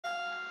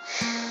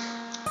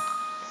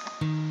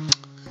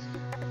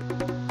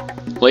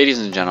Ladies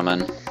and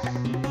gentlemen,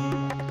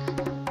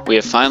 we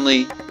have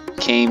finally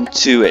came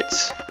to it.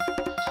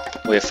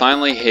 We have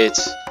finally hit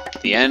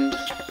the end of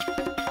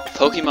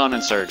Pokemon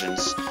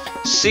Insurgence.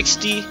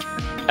 60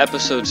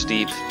 episodes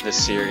deep,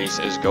 this series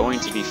is going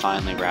to be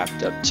finally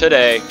wrapped up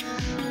today.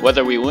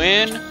 Whether we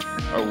win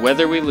or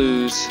whether we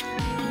lose,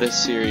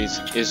 this series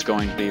is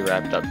going to be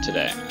wrapped up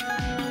today.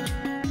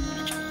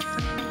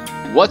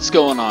 What's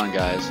going on,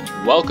 guys?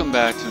 Welcome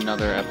back to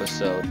another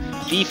episode.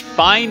 The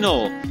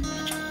final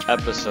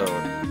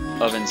episode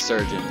of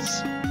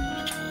Insurgence.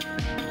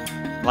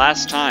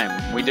 Last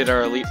time we did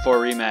our Elite Four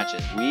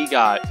rematches, we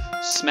got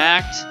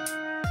smacked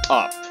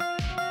up.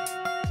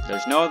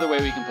 There's no other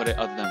way we can put it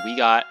other than we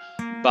got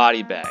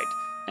body bagged.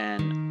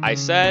 And I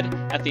said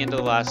at the end of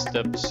the last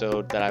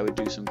episode that I would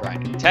do some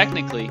grinding.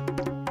 Technically,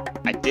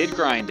 I did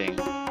grinding.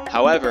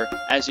 However,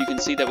 as you can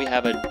see that we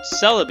have a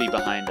Celebi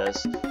behind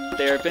us,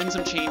 there have been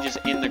some changes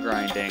in the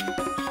grinding,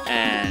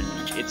 and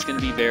it's going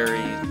to be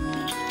very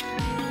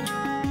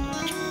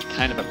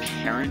kind of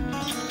apparent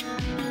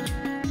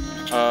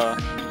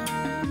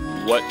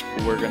what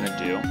we're going to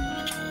do.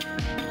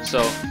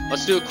 So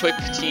let's do a quick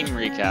team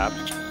recap.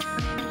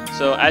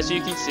 So as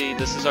you can see,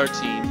 this is our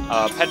team.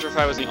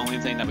 Petrify was the only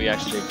thing that we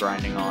actually did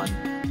grinding on.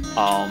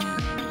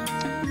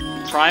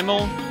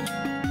 Primal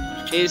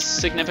is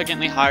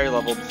significantly higher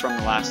leveled from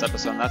the last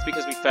episode, and that's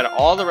because we fed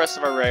all the rest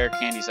of our rare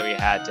candies that we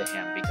had to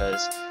him,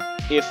 because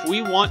if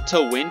we want to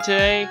win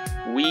today,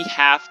 we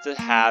have to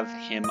have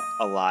him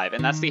alive,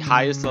 and that's the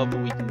highest level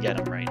we can get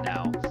him right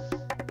now.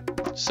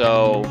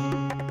 So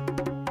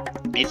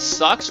it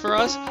sucks for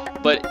us,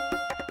 but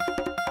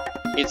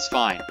it's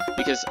fine,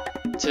 because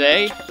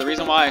today, the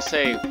reason why I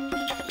say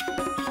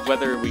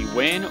whether we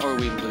win or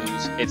we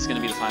lose, it's going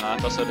to be the final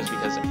episode, is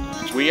because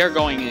we are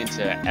going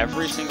into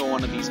every single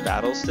one of these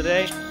battles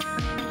today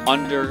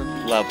under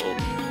leveled.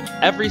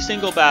 Every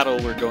single battle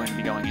we're going to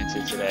be going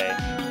into today,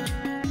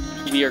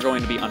 we are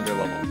going to be under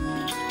leveled.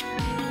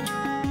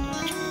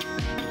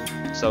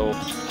 So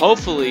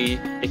hopefully,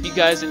 if you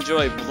guys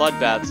enjoy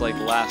bloodbaths like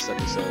the last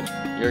episode,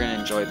 you're going to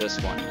enjoy this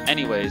one.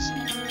 Anyways,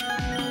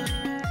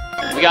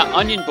 we got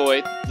Onion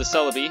Boy, the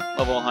Celebi,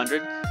 level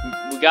 100.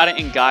 We got it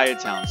in Gaia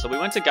Town. So we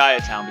went to Gaia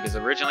Town because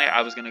originally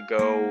I was going to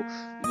go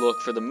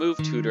look for the move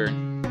tutor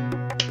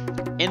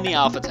in the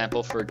Alpha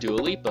Temple for Dua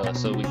Lipa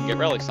so we can get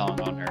Relic Song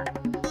on her.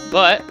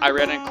 But I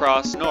ran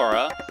across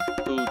Nora,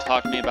 who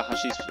talked to me about how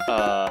she's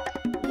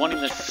wanting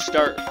to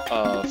start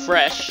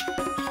fresh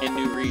in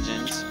new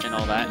regions and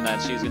all that, and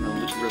that she's going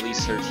to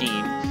release her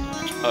team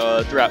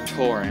throughout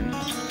Tauren.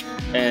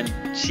 And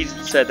she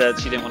said that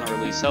she didn't want to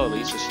release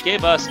Celebi, so she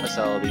gave us a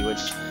Celebi,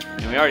 which,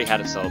 you know, we already had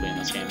a Celebi in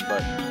this game,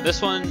 but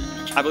this one,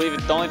 I believe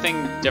the only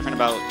thing different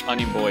about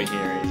Onion Boy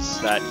here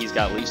is that he's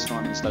got Leaf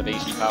Storm instead of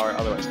Ancient Power,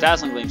 otherwise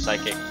Dazzling Gleam,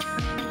 Psychic,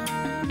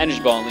 Energy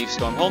Ball, and Leaf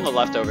Storm, holding the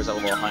leftovers at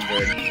level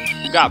 100.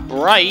 We've got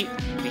Bright,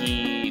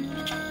 the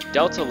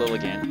Delta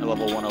Lilligant at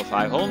level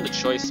 105, holding the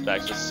Choice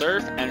Specs with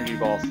Surf, Energy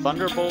Ball,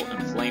 Thunderbolt,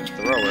 and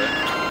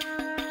Flamethrower.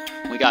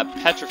 We got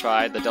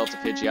Petrified, the Delta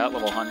Pidgeot,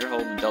 level 100,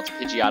 holding the Delta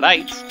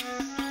Pidgeotites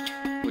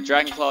with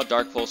Dragon Claw,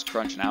 Dark Pulse,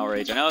 Crunch, and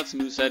Outrage. I know its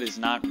moveset is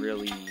not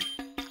really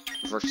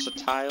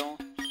versatile,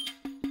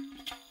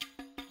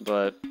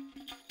 but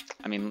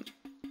I mean,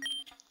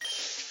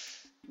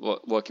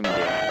 what can we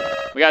do?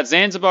 We got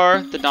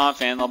Zanzibar, the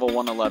Donphan, level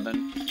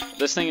 111.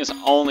 This thing is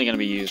only going to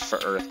be used for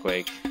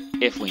Earthquake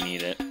if we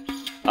need it,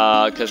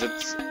 because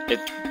it's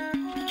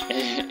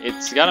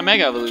got a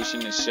Mega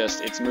Evolution. It's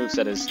just its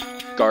moveset is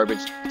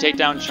garbage.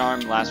 Takedown, Charm,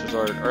 Last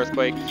Resort,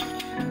 Earthquake.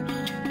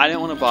 I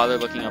didn't want to bother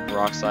looking up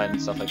Rock Slide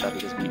and stuff like that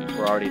because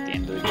we're already at the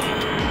end of the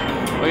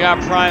game. We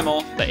got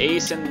Primal, the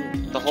ace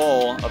in the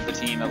hole of the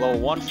team, at level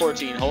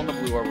 114, holding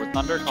the Blue Orb with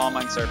Thunder, Calm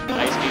Mind, Surf, and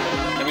Ice Beam.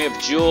 Then we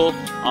have Jewel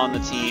on the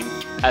team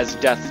as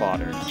Death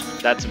Fodder.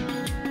 That's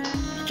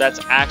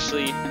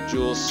actually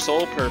Jewel's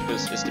sole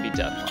purpose, is to be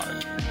Death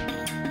Fodder.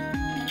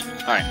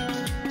 Alright,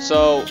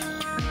 so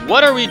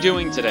what are we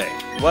doing today?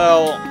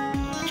 Well,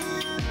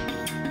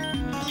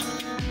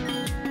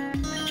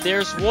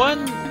 there's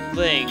one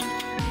thing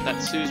that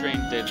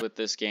Suzerain did with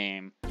this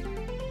game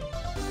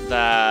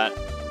that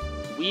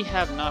we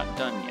have not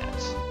done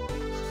yet.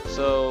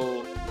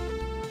 So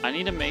I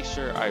need to make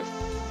sure I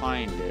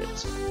find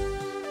it.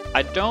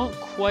 I don't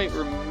quite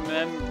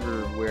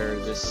remember where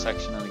this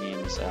section of the game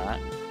is at.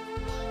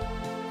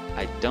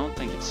 I don't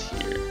think it's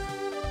here.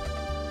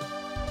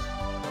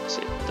 Is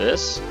it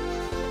this?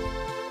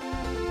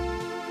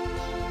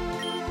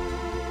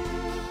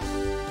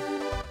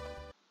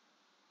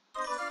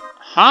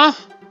 Huh?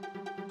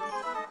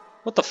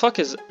 What the fuck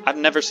is... I've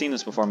never seen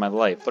this before in my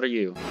life. What are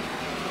you?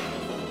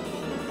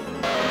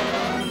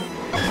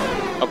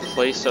 A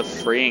place of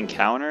free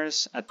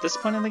encounters? At this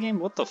point in the game?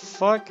 What the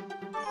fuck?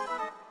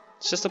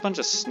 It's just a bunch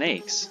of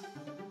snakes.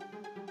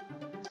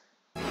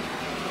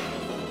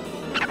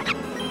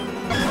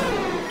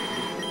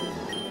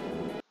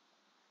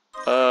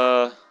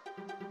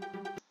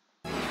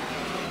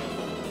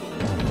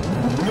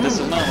 This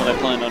is not what I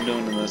planned on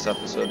doing in this this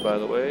episode, by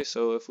the way,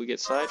 so if we get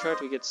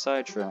sidetracked, we get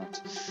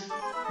sidetracked.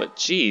 But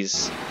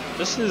geez,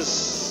 this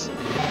is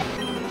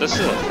a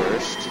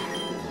first.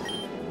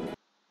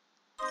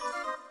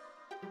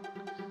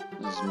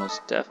 This is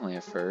most definitely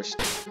a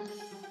first.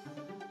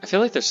 I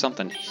feel like there's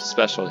something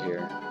special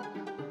here.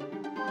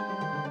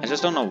 I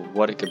just don't know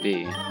what it could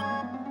be.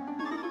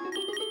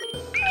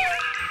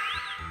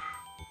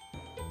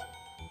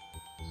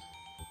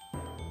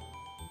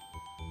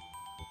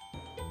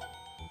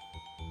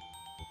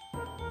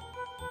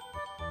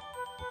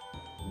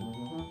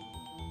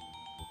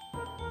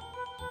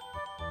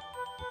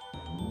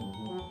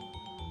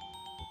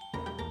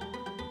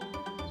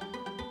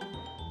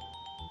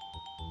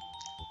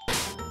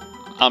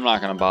 I'm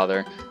not gonna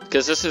bother,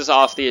 because this is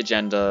off the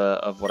agenda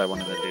of what I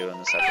wanted to do in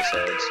this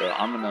episode, so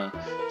I'm gonna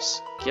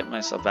just get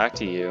myself back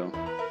to you.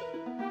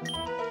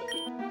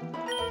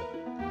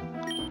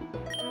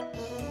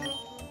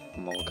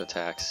 Molga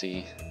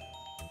Taxi.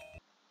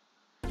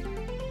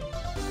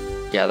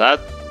 Yeah, that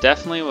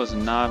definitely was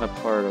not a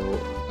part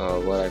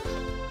of what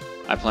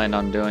I planned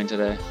on doing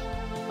today.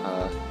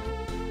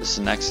 This is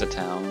next to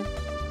town.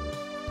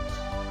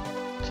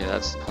 Okay,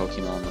 that's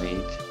Pokemon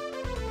League.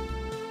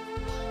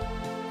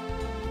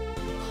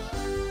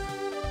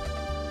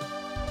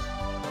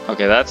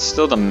 Okay, that's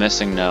still the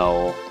missing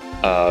no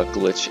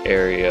glitch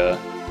area.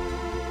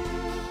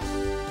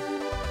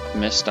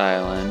 Mist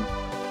Island.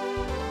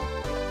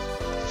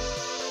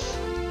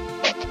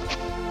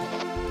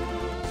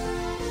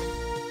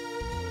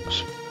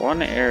 There's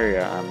one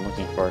area I'm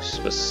looking for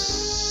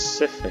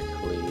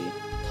specifically.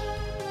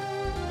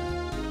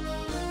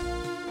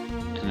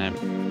 And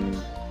it...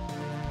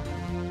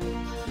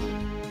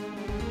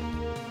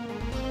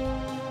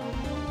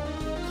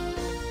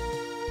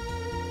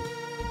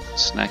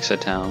 It's next to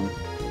town.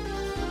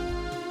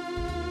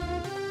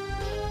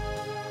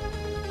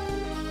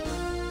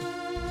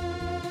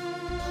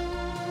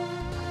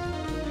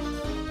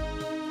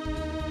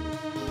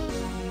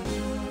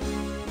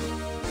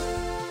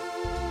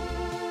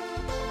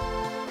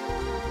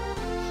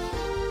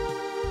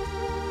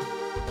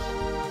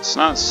 It's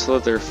not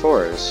Slither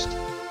Forest.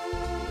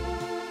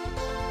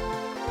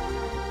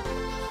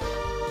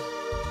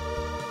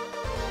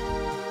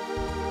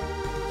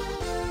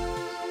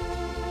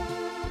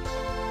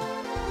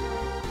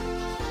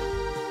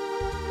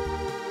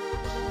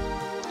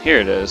 Here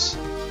it is.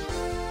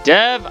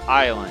 Dev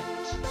Island.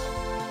 Is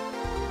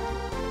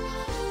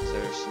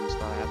there some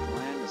spot I have to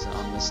land? Is it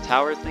on this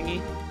tower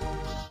thingy?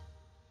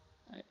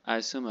 I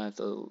assume I have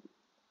to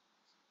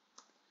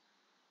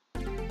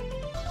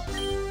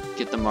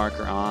get the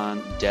marker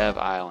on Dev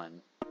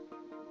Island.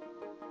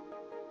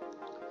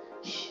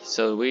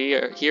 So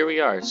here we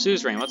are.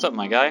 Suzerain, what's up,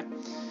 my guy?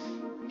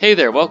 Hey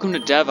there, welcome to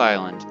Dev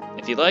Island.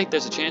 If you like,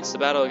 there's a chance to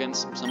battle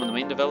against some of the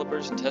main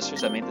developers and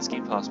testers that made this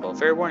game possible.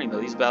 Fair warning though,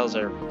 these battles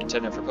are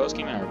intended for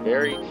post-game and are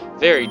very,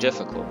 very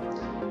difficult.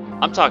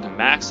 I'm talking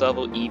max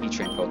level EV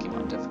train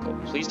Pokemon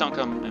difficult. Please don't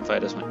come and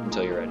fight us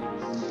until you're ready.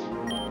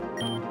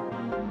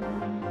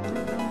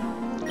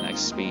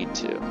 Next speed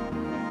 2.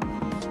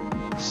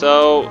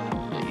 So,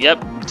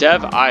 yep,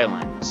 Dev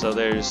Island. So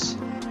there's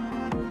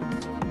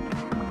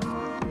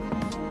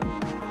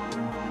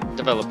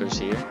developers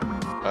here.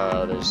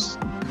 There's...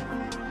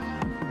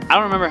 I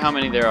don't remember how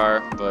many there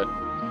are, but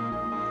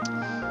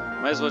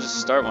might as well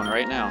just start one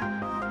right now.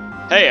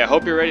 Hey, I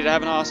hope you're ready to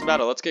have an awesome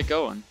battle. Let's get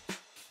going.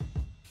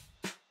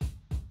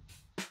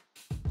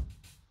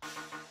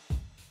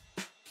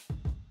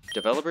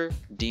 Developer,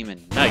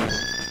 Demon,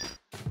 nice.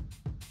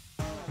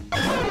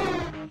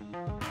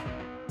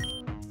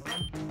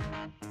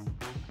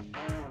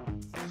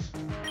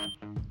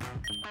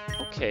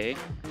 Okay,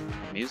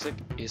 music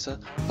is a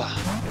bomb.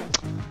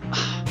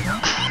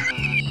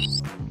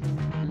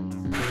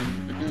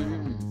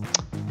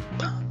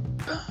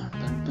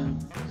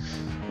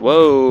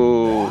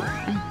 Whoa!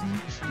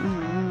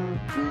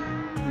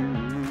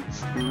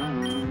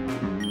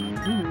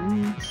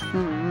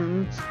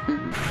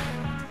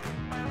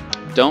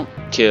 Don't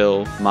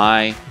kill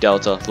my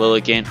Delta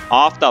Lilligant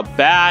off the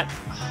bat!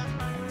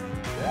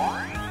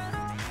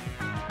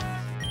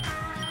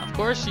 Of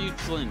course you'd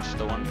flinch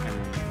the one turn.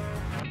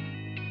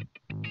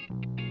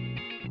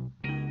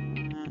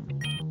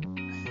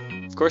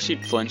 Of course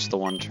you'd flinch the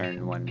one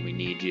turn when we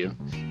need you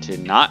to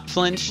not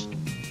flinch.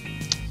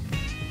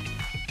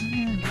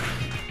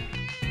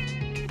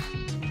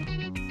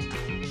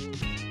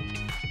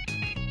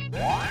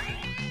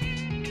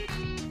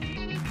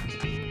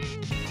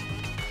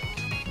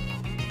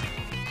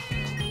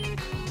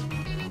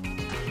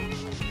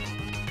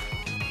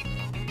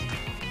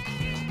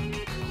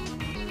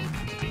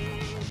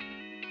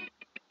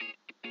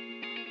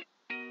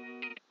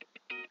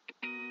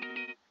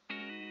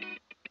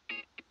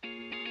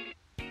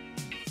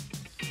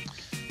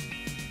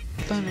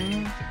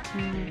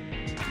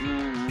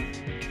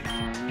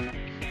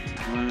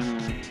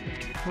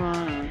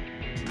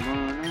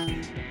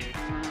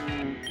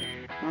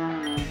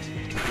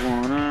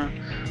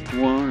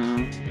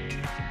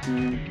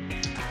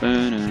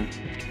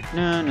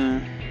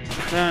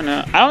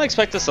 I don't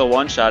expect this a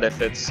one-shot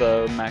if it's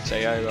max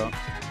AI though.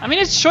 I mean,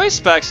 it's choice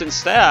specs and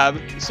stab.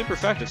 It's super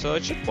effective, so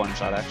it should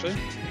one-shot actually.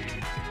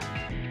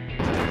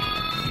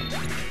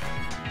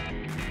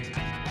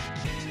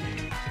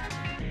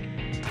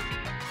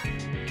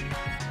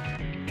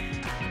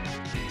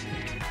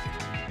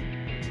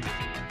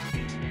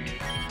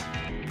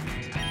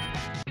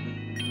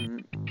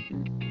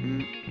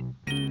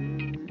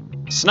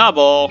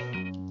 Snubble!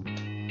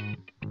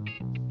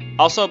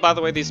 Also, by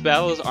the way, these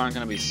battles aren't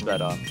going to be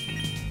sped up.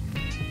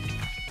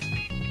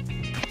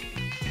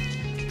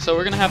 So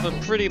we're going to have a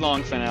pretty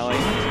long finale.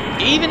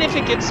 Even if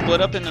it gets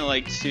split up into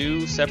like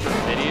 2 separate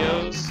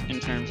videos, in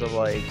terms of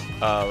like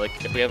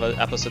if we have an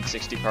episode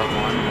 60 part 1,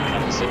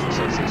 episode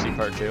 60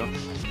 part 2,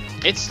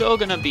 it's still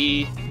going to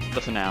be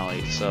the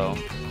finale, so...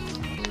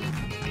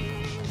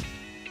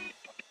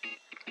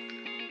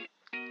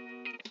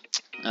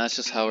 That's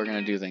just how we're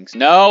gonna do things.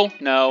 No,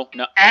 no,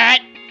 no.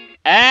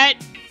 Out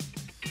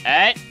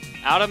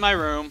of my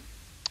room.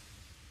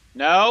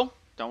 No,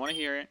 don't want to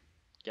hear it.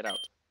 Get out.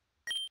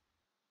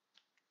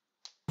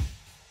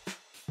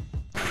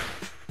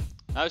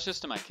 That was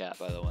just to my cat,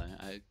 by the way.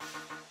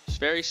 It's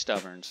very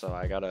stubborn, so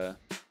I gotta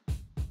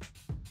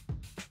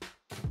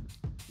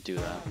do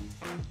that.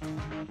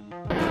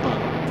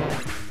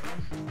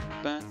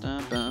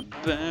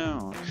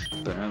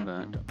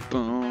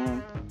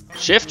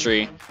 Shift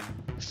tree.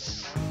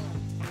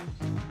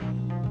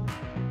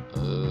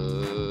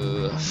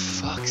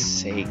 Fuck's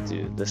sake,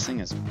 dude. This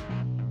thing is...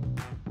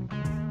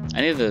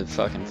 I need the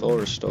fucking full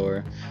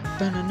restore.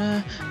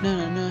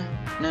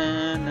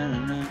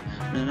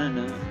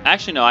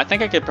 Actually, no. I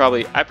think I could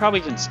probably... I probably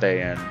can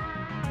stay in.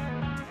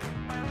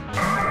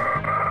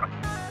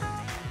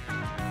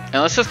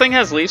 Unless this thing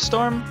has Leaf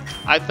Storm,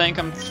 I think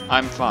I'm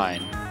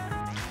fine.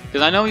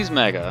 Because I know he's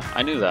Mega.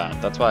 I knew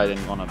that. That's why I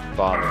didn't want to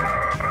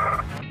bother.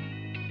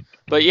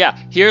 But yeah,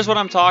 here's what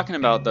I'm talking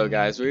about though,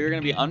 guys. We're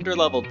going to be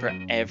under-leveled for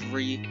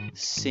every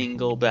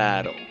single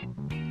battle.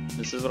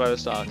 This is what I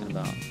was talking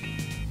about.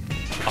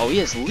 Oh, he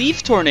has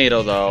Leaf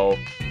Tornado though.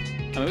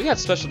 I mean, we got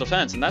Special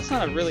Defense, and that's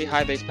not a really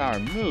high base power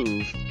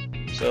move.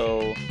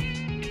 So,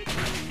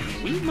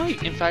 we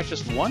might, in fact,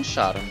 just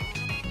one-shot him.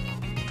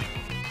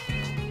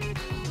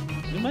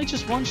 We might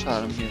just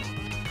one-shot him here.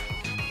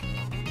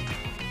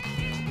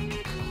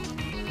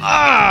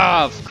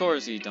 Ah, of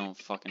course you don't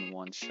fucking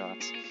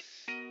one-shot.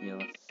 You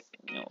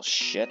little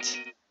shit.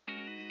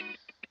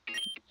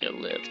 It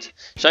lived.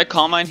 Should I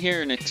Calm Mind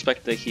here and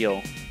expect the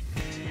heal?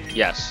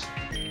 Yes.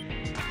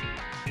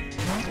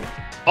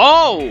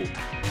 Oh!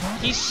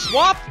 He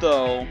swapped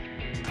though!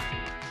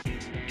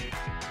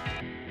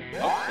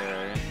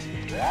 Okay.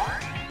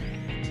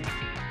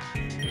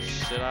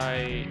 Should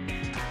I...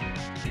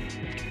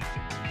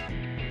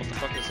 What the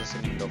fuck is this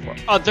thing gonna go for?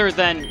 Other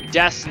than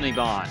Destiny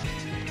Bond.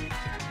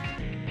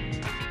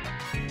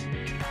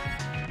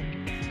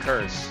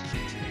 Curse.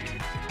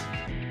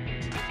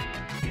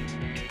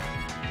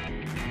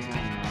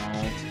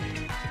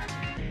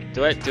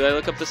 Do I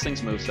look up this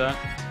thing's moveset?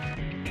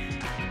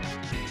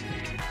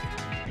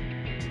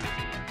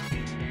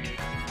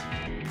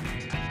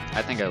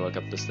 I think I look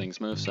up this thing's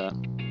moveset.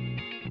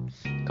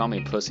 Call me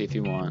a pussy if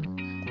you want.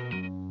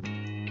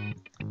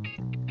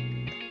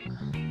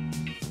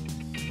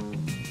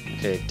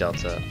 Okay,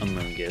 Delta,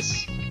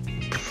 Amoongus,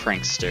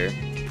 Prankster.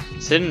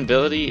 Its hidden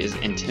ability is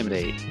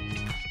Intimidate.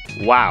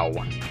 Wow.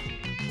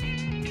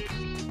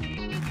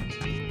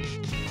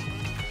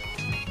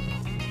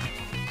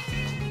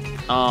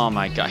 Oh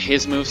my god,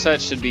 his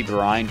moveset should be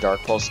Brine,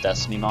 Dark Pulse,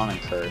 Destinymon, and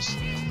Curse.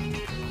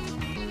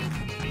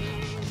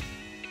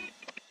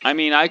 I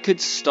mean, I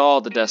could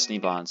stall the Destiny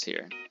Bonds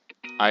here.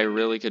 I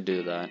really could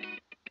do that.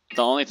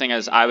 The only thing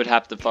is, I would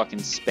have to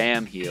fucking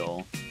spam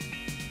heal.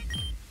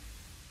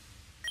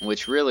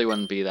 Which really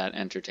wouldn't be that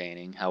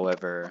entertaining.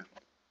 However,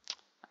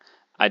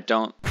 I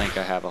don't think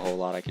I have a whole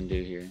lot I can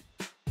do here.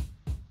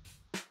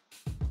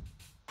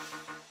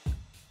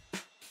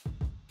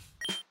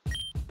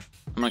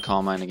 I'm gonna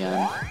Calm Mind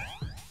again.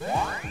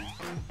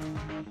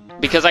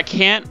 Because I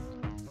can't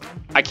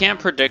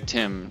predict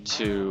him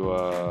to,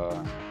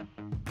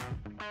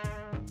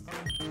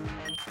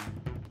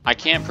 I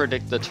can't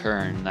predict the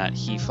turn that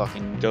he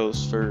fucking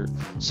goes for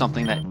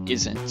something that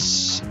isn't,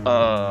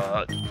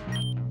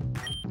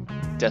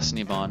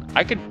 Destiny Bond.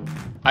 I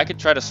could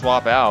try to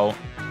swap out.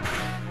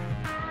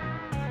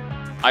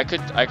 I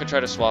could try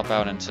to swap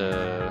out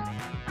into,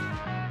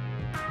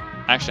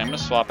 actually I'm gonna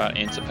swap out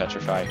into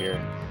Petrify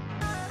here.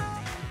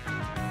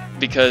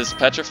 Because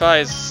Petrify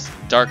is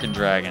Dark and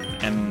Dragon,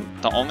 and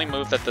the only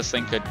move that this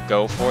thing could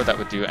go for that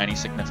would do any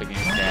significant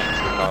damage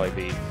would probably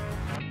be...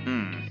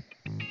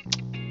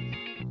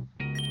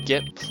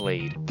 Get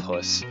played,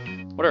 puss.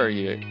 What are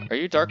you? Are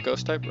you Dark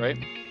Ghost type, right?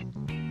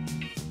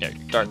 Yeah,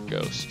 Dark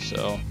Ghost,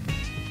 so...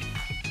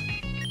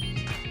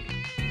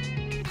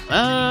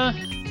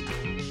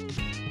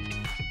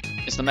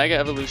 Is the Mega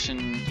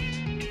Evolution...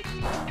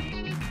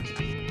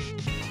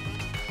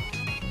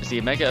 Is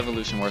the Mega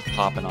Evolution worth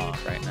popping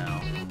off right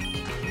now?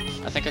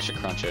 I think I should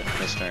crunch it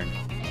this turn.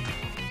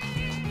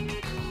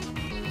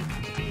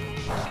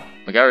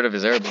 We got rid of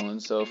his air balloon,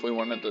 so if we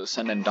wanted to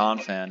send in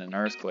Donphan and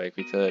Earthquake,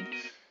 we could.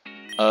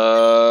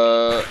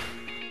 Yeah,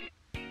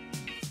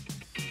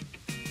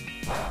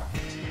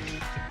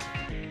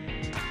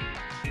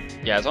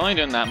 it's only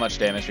doing that much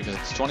damage because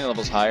it's 20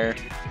 levels higher.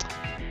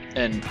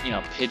 And, you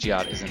know,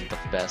 Pidgeot isn't the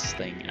best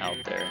thing out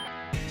there.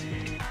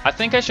 I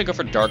think I should go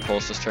for Dark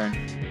Pulse this turn.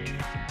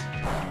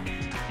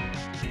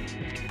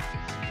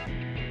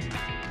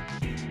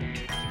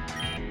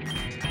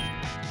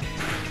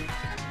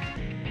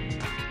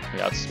 We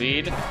got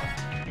speed.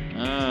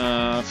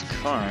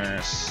 Of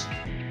course.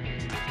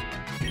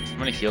 I'm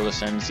gonna heal this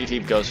turn and see if he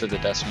goes for the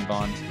Destiny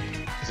Bond.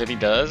 Because if he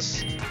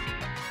does,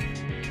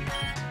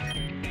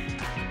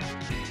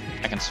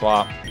 I can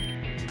swap.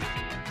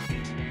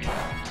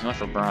 He went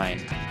for Brine.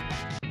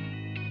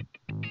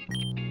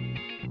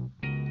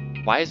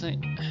 Why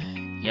isn't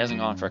he hasn't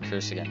gone for a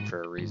Curse again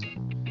for a reason?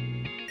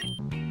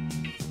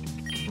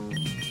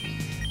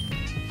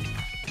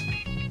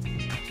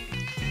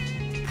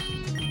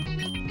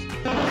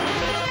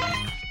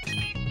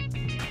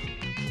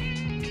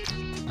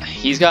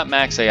 He's got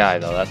max AI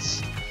though.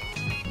 That's.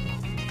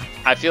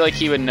 I feel like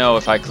he would know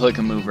if I click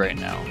a move right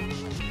now.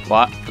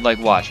 What? Like,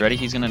 watch. Ready?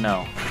 He's gonna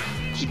know.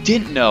 He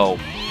didn't know.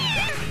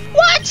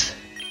 What?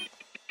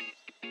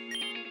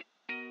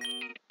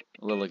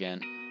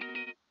 Lilligant.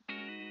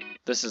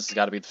 This has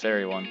got to be the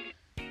fairy one.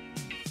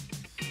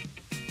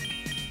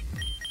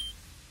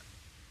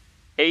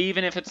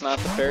 Even if it's not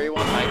the fairy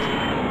one, I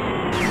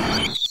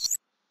can.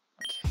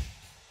 Okay.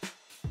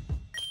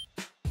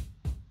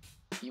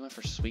 You went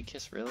for Sweet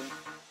Kiss, really?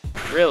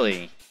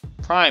 Really?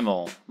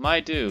 Primal, my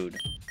dude.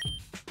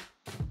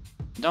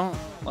 Don't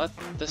let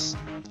this.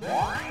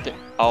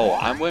 Oh,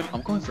 I'm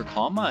going for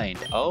Calm Mind.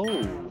 Oh.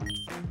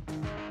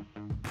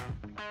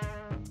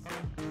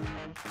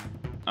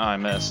 Oh, I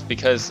missed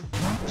because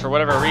for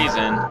whatever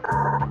reason,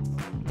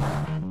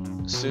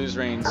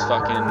 Suzerain's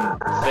fucking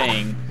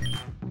thing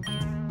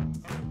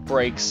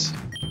breaks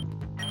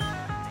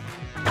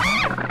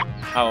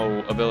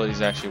how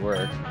abilities actually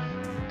work.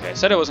 Okay, I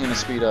said I wasn't gonna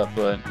speed up,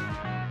 but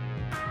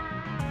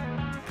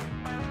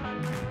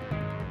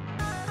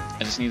I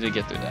just need to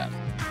get through that.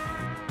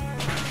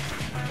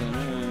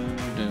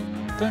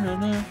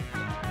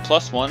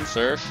 +1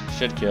 Surf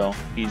should kill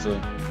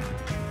easily.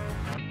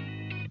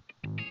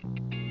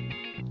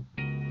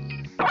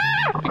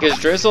 Because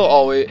Drizzle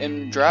always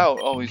and Drought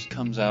always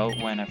comes out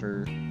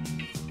whenever.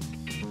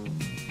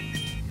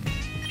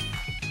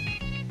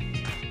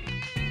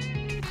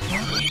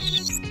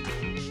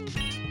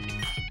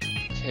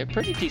 Okay,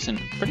 pretty decent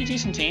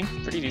team.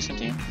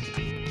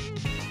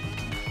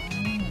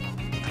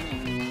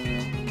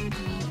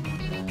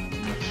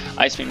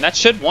 Ice Beam, that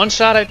should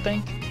one-shot, I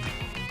think.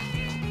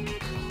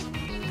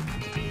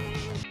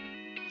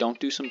 Don't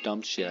do some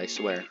dumb shit, I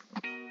swear.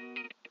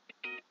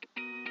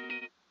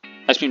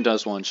 Ice Beam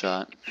does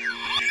one-shot.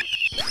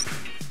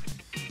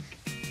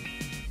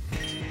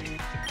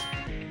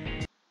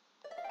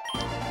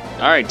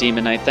 Alright,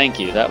 Demon Knight, thank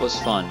you. That was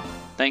fun.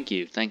 Thank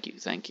you. Thank you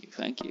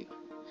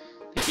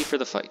for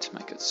the fight,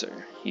 my good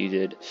sir. You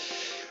did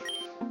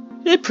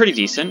pretty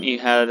decent. You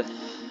had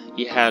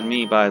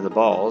me by the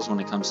balls when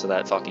it comes to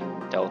that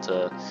fucking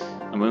Delta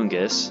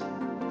Amoonguss.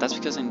 That's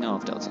because I know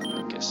of Delta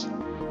Amoonguss.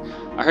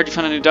 I heard you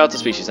found a new Delta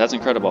species. That's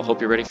incredible.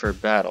 Hope you're ready for a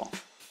battle.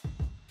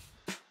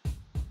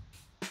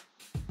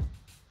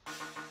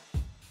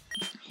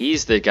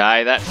 He's the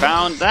guy that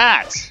found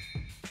that!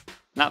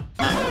 Not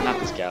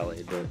this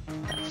Gallade, but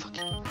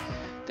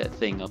that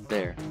thing up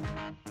there.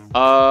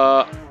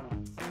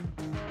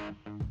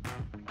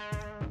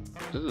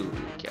 Ooh,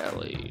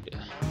 Gallade.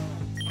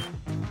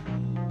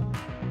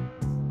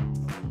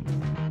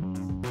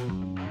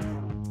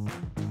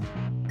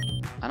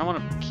 I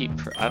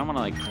don't want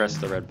to like press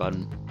the red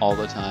button all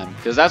the time,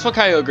 because that's what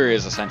Kyogre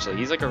is essentially.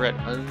 He's like a red.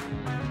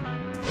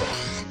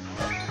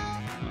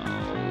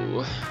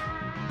 Oh,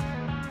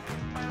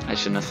 I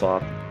shouldn't have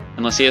swapped.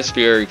 Unless he has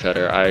Fury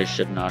Cutter, I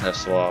should not have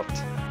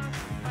swapped.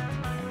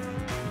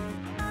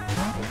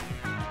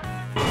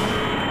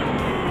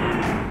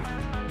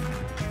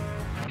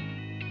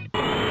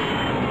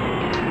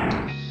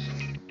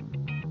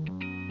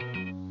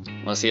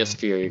 Unless he has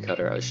Fury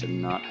Cutter, I should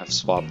not have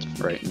swapped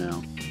right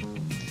now.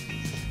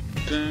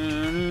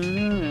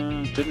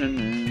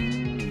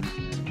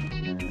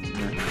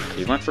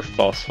 He went for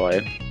False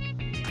Swipe.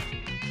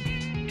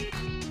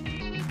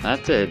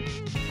 That did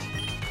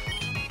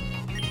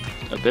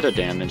a bit of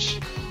damage.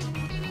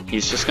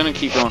 He's just gonna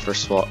keep going for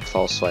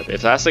False Swipe.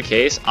 If that's the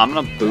case, I'm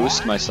gonna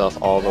boost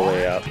myself all the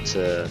way up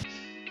to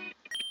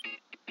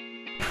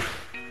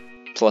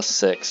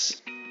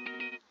 +6.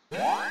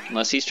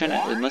 Unless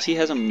he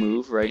has a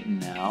move right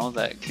now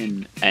that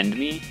can end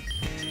me.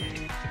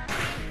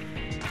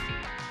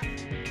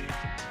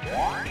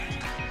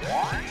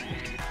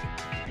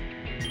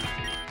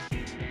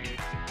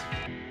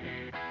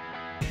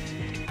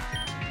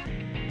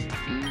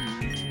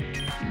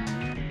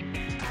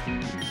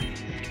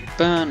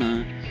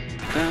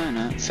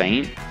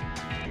 Faint.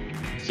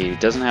 He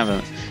doesn't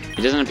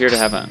appear to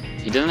have a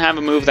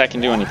move that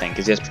can do anything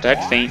because he has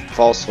Protect, Faint,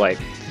 False Swipe,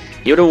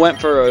 He would have went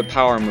for a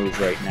power move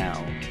right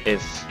now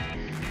if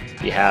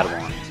he had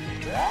one.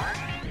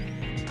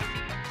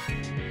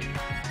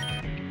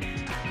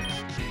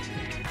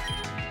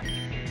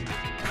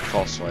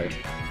 False swipe.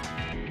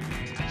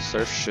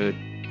 Surf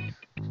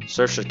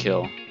should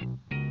kill.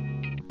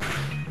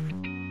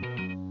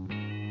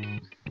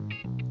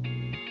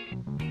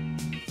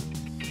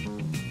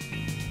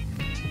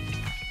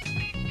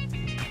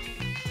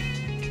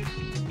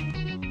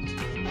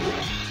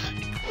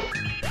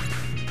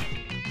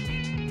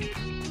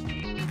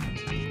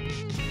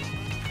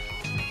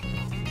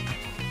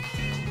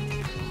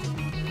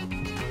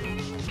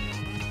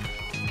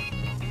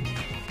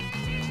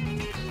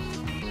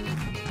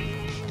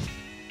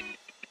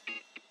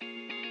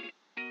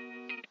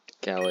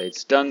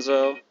 Galade's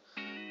Dunzo.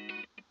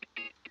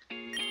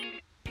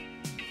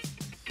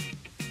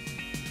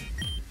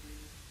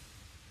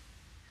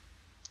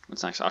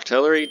 What's next?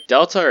 Artillery?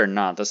 Delta or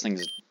not? This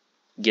thing's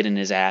getting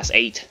his ass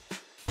ate.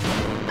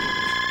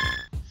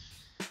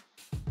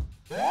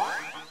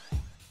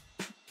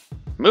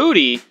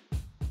 Moody?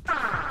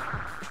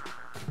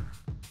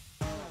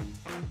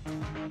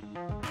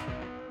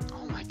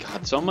 Oh my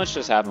god, so much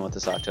just happened with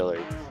this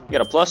artillery. You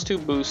got a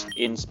 +2 boost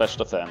in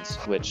special defense,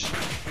 which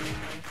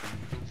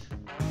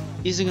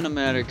isn't gonna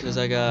matter because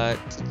I got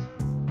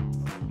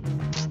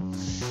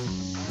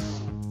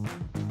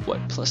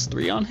what,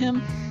 +3 on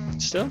him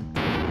still?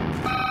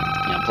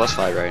 Yeah, I'm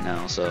 +5 right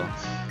now, so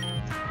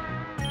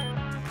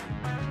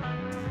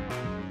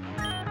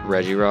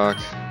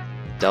Regirock,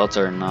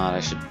 Delta or not, I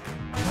should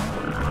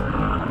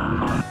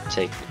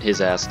take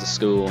his ass to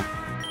school.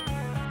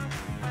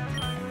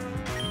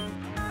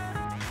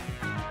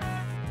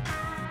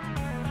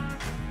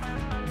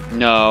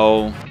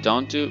 No,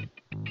 don't do.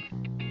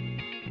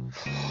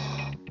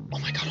 Oh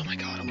my god, oh my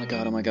god, oh my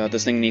god, oh my god.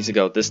 This thing needs to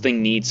go. This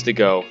thing needs to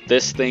go.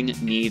 This thing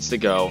needs to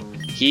go.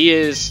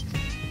 He's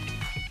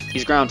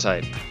ground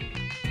type.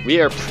 We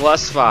are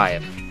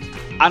 +5.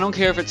 I don't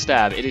care if it's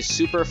stab. It is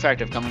super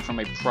effective coming from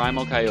a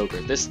primal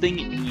Kyogre. This thing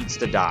needs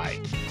to die.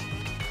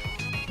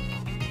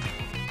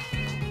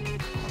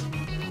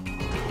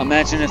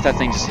 Imagine if that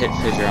thing just hit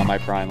Fissure on my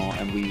primal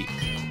and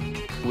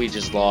we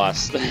just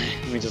lost.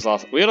 We just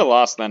lost. We would have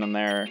lost then and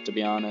there, to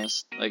be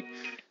honest. Like,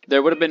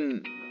 there would have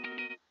been...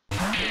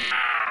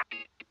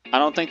 I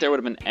don't think there would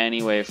have been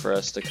any way for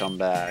us to come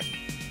back.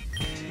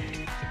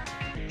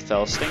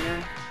 Fell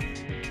Stinger?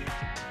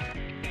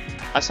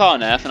 I saw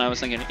an F and I was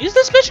thinking, is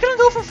this bitch gonna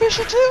go for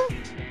Fissure too?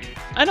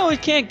 I know he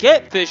can't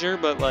get Fissure,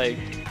 but like,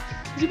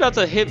 he's about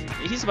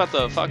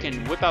to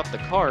fucking whip out the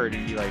card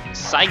and be like,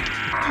 psych,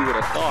 you would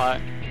have thought.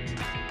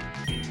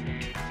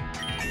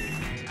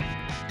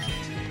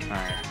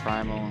 Alright,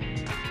 Primal,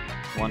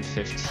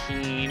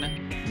 115,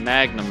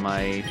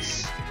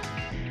 Magnemite.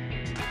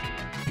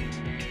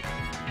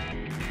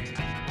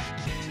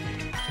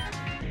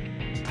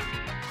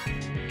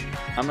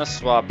 I'm gonna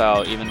swap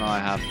out even though I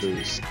have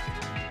boost.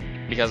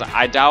 Because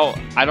I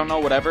don't know,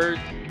 whatever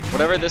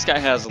this guy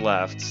has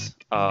left,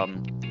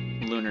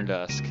 Lunar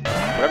Dusk.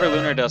 Whatever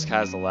Lunar Dusk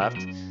has left,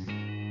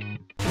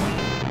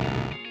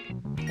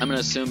 I'm gonna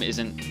assume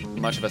isn't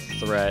much of a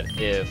threat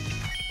if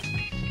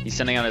he's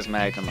sending out his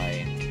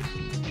Magnemite.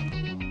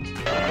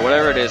 But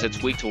whatever it is,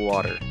 it's weak to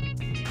water.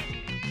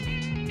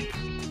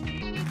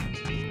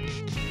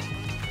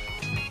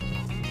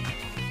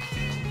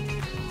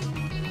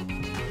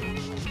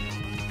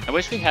 I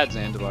wish we had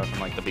Zandabar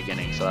from like the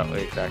beginning, so that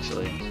way we could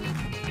actually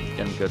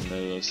get him good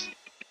moves.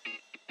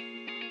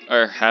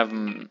 Or have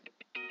him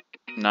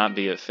not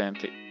be a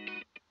fanfic.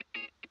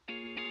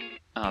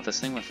 Oh,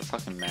 this thing went for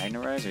fucking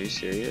Magnarize? Are you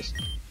serious?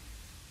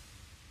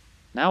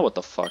 Now what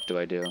the fuck do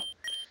I do?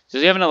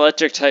 Does he have an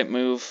electric type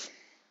move?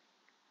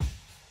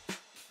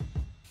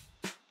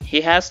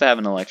 He has to have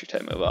an electric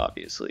type move,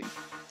 obviously.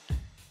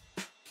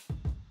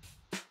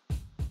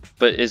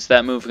 But is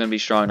that move going to be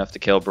strong enough to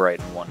kill Bright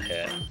in one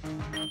hit?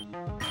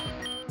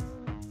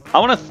 I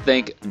want to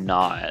think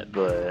not,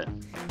 but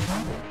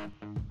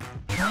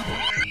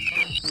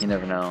you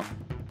never know.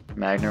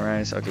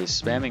 Magnarize? Okay,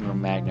 spamming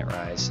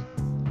Magnarize.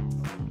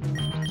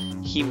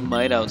 He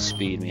might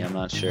outspeed me, I'm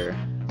not sure.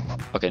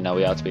 Okay, no,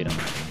 we outspeed him.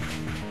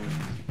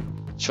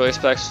 Choice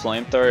Specs,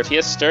 Flamethrower. If he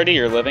has Sturdy,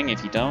 you're living.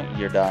 If you don't,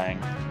 you're dying.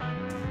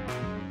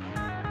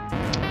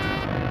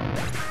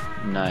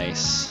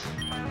 Nice.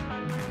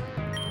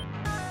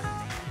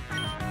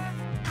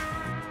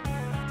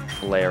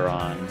 Layer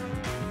on.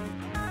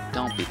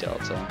 Don't be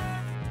Delta.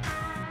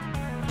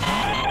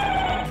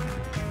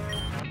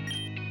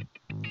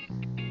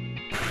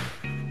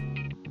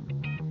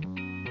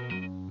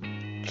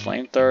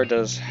 Flamethrower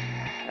does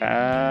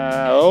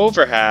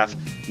over half.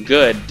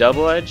 Good.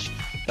 Double Edge.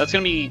 That's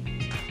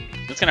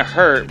gonna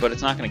hurt, but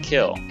it's not gonna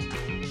kill.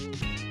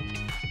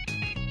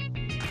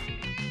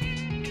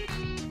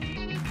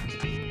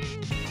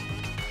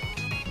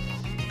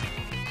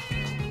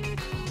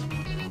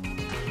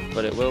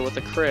 But it will with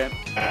a crit.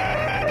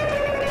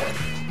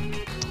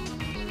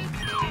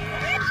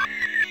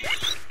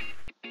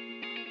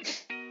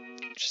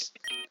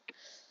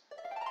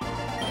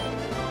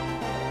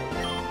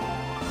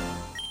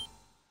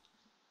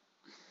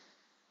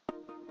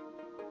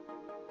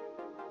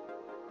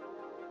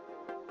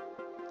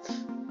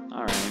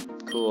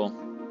 cool.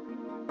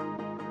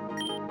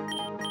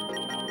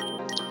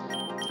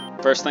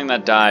 First thing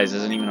that dies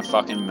isn't even a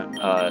fucking,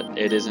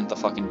 it isn't the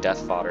fucking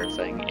death fodder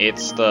thing.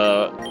 It's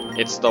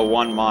the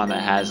one mon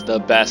that has the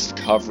best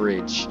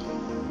coverage.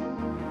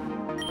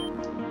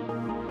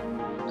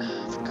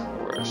 Of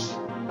course.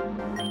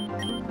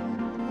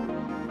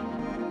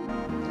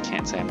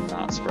 Can't say I'm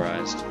not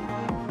surprised.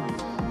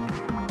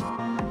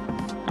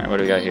 Alright, what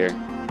do we got here?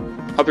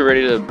 Hope you're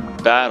ready to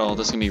battle.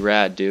 This is gonna be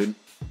rad, dude.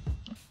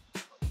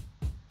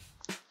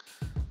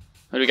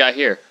 What do we got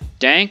here?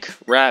 Dank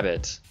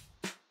Rabbit.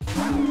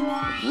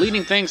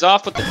 Leading things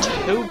off with the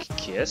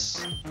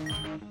Togekiss.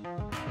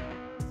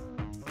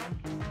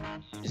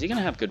 Is he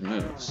gonna have good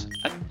moves?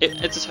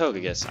 It's a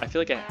Togekiss. I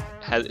feel like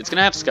it's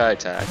gonna have Sky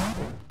Attack.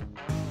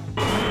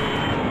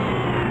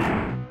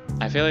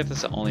 I feel like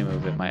that's the only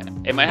move it might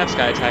have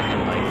Sky Attack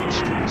and like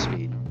Extreme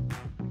Speed.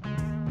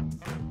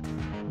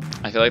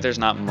 I feel like there's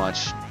not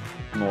much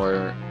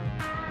more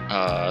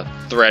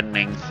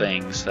threatening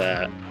things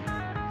that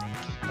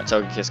a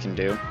Togekiss can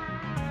do.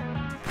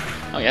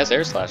 Oh, he has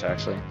Air Slash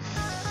actually.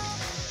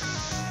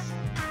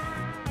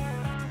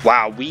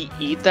 Wow, we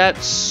eat that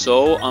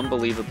so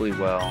unbelievably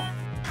well.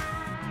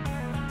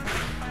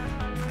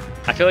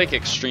 I feel like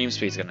Extreme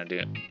Speed's gonna do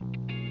it.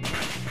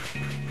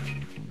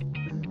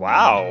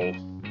 Wow.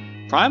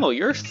 Primal,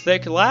 you're a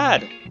thick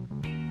lad.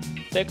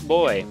 Thick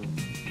boy.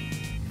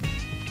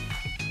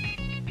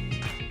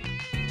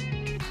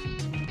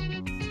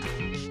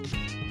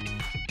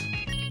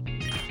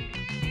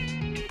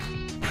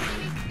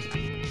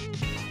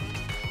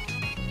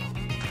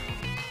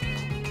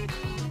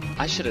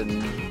 I should have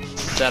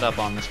set up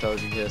on this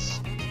Togekiss.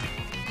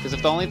 Because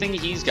if the only thing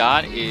he's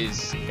got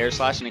is Air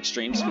Slash and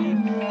Extreme Speed,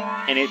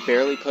 and it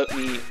barely put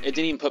me, it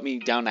didn't even put me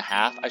down to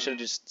half, I should have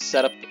just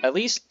set up at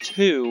least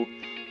 2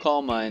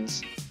 Calm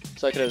Minds,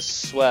 so I could have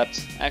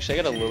swept. Actually,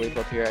 I got a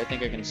Lillipup here, I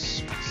think I can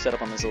set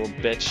up on this little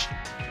bitch.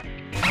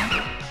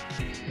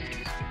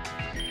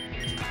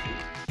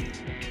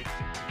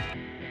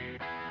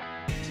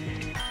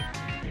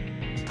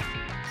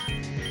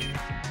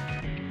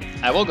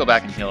 I will go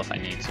back and heal if I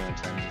need to in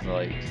terms of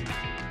like,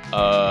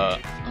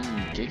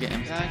 Giga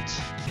Impact?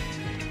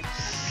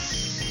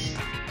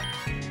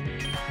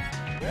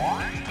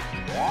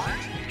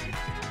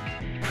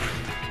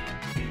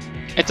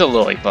 It's a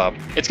Lillipup.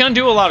 It's gonna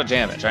do a lot of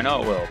damage, I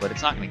know it will, but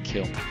it's not gonna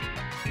kill me.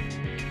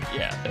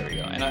 Yeah, there we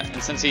go.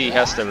 And since he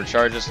has to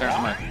recharge this turn,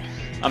 I'm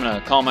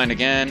gonna Calm Mind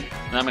again,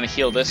 and I'm gonna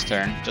heal this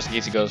turn, just in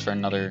case he goes for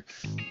another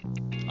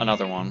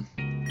one.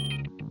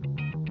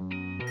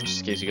 Just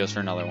in case he goes for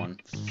another one.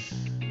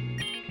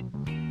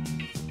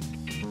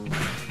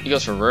 He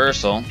goes for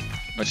Reversal,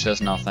 which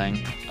does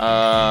nothing.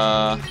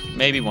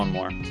 Maybe one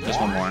more.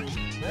 Just one more.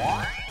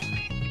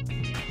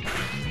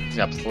 He's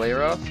got Play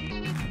Rough.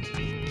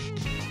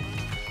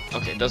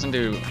 Okay, it doesn't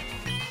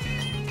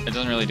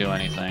really do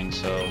anything,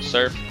 so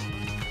Surf.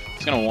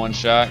 It's gonna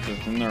one-shot, because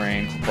it's in the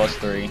rain,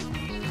 +3,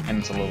 and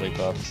it's a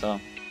Lillipup, so.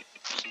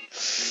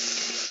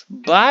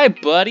 Bye,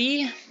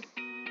 buddy!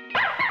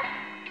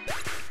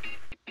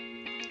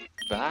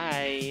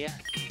 Bye!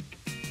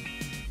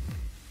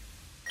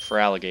 For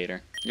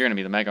Alligator. You're gonna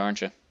be the Mega,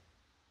 aren't you?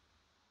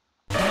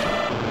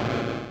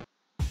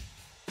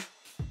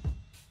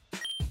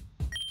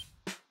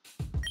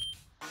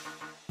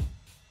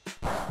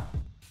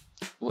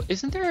 Well,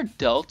 isn't there a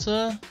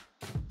Delta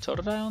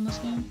Totodile in this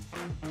game?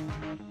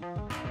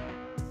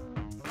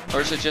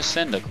 Or is it just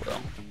Cyndaquil?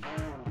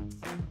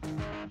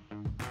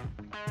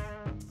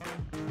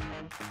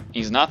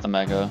 He's not the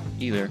Mega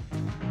either.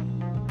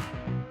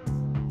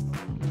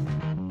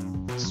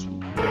 It's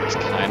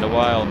kinda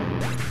wild.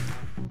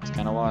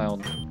 Kinda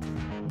wild.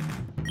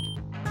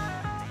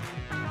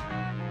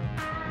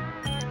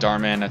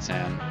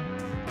 Darmanitan.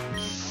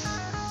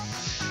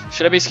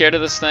 Should I be scared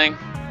of this thing?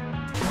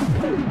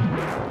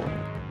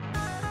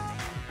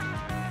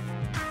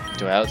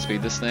 Do I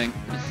outspeed this thing?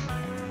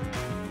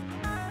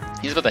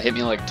 He's about to hit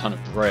me like a ton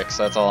of bricks,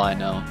 that's all I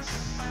know.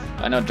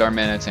 I know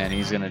Darmanitan,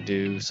 he's gonna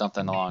do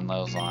something along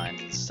those lines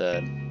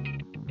instead.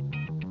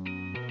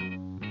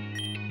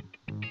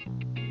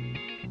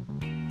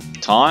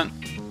 Taunt?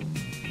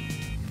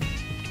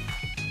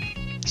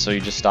 So you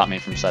just stop me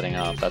from setting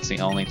up. That's the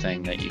only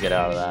thing that you get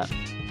out of that.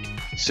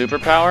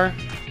 Superpower?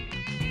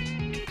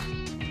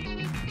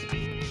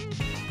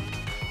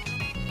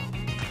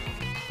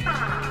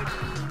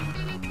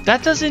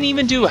 That doesn't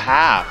even do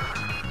half.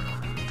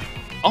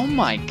 Oh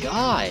my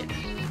god.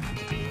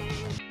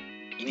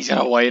 And he's got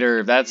a White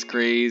Herb. That's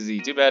crazy.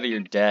 Too bad you're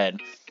dead.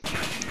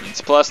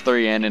 It's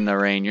 +3 and in the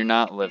rain. You're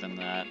not living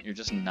that. You're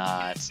just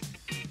not.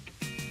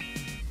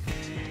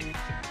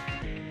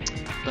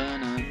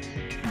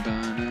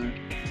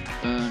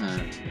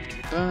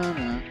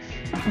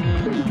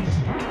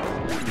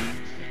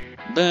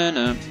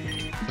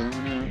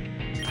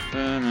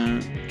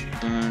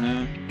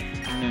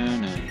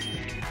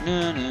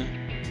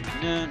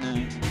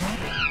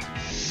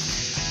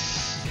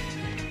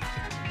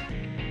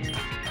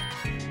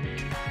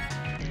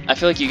 I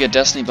feel like you get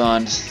Destiny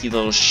Bond, you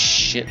little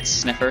shit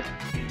sniffer.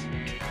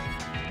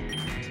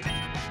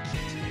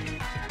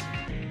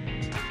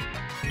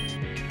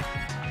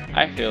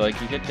 I feel like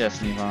you get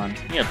Destiny Bond.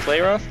 You gonna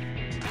play rough?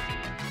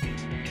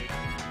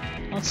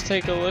 Let's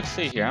take a look.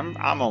 See here.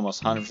 I'm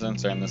almost 100%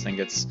 certain this thing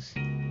gets.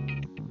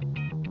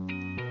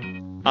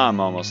 I'm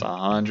almost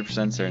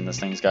 100% certain this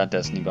thing's got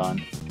Destiny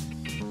Bond.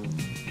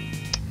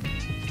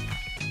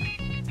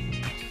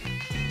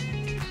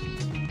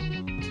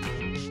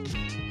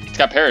 It's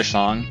got Perish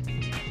Song.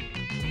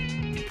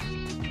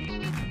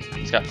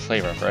 It's got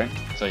Play Rough, right?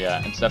 So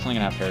yeah, it's definitely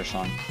gonna have Perish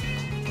Song.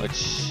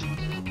 Which.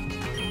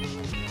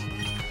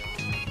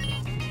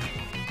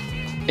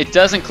 It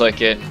doesn't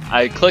click it.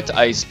 I clicked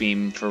Ice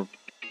Beam for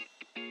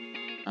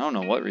I don't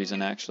know what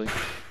reason actually.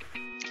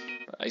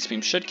 But Ice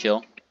Beam should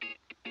kill.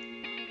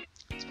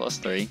 It's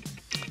 +3.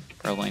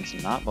 Purrloin's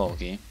not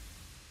bulky.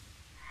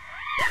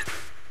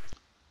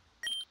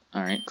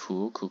 Alright,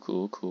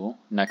 cool.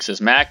 Next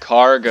is Mac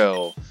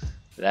Cargo.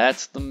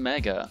 That's the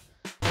Mega.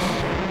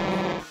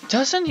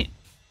 Doesn't he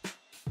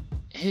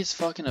his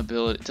fucking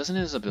ability doesn't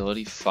his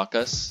ability fuck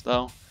us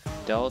though?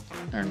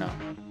 Or no.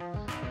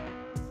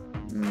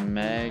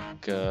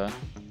 Mega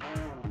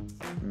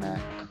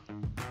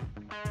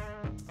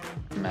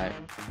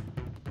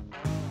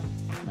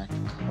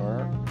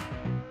Cargo?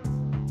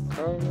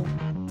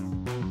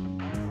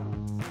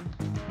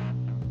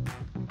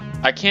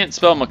 I can't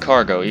spell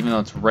Macargo, even though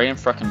it's right in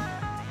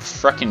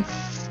frickin'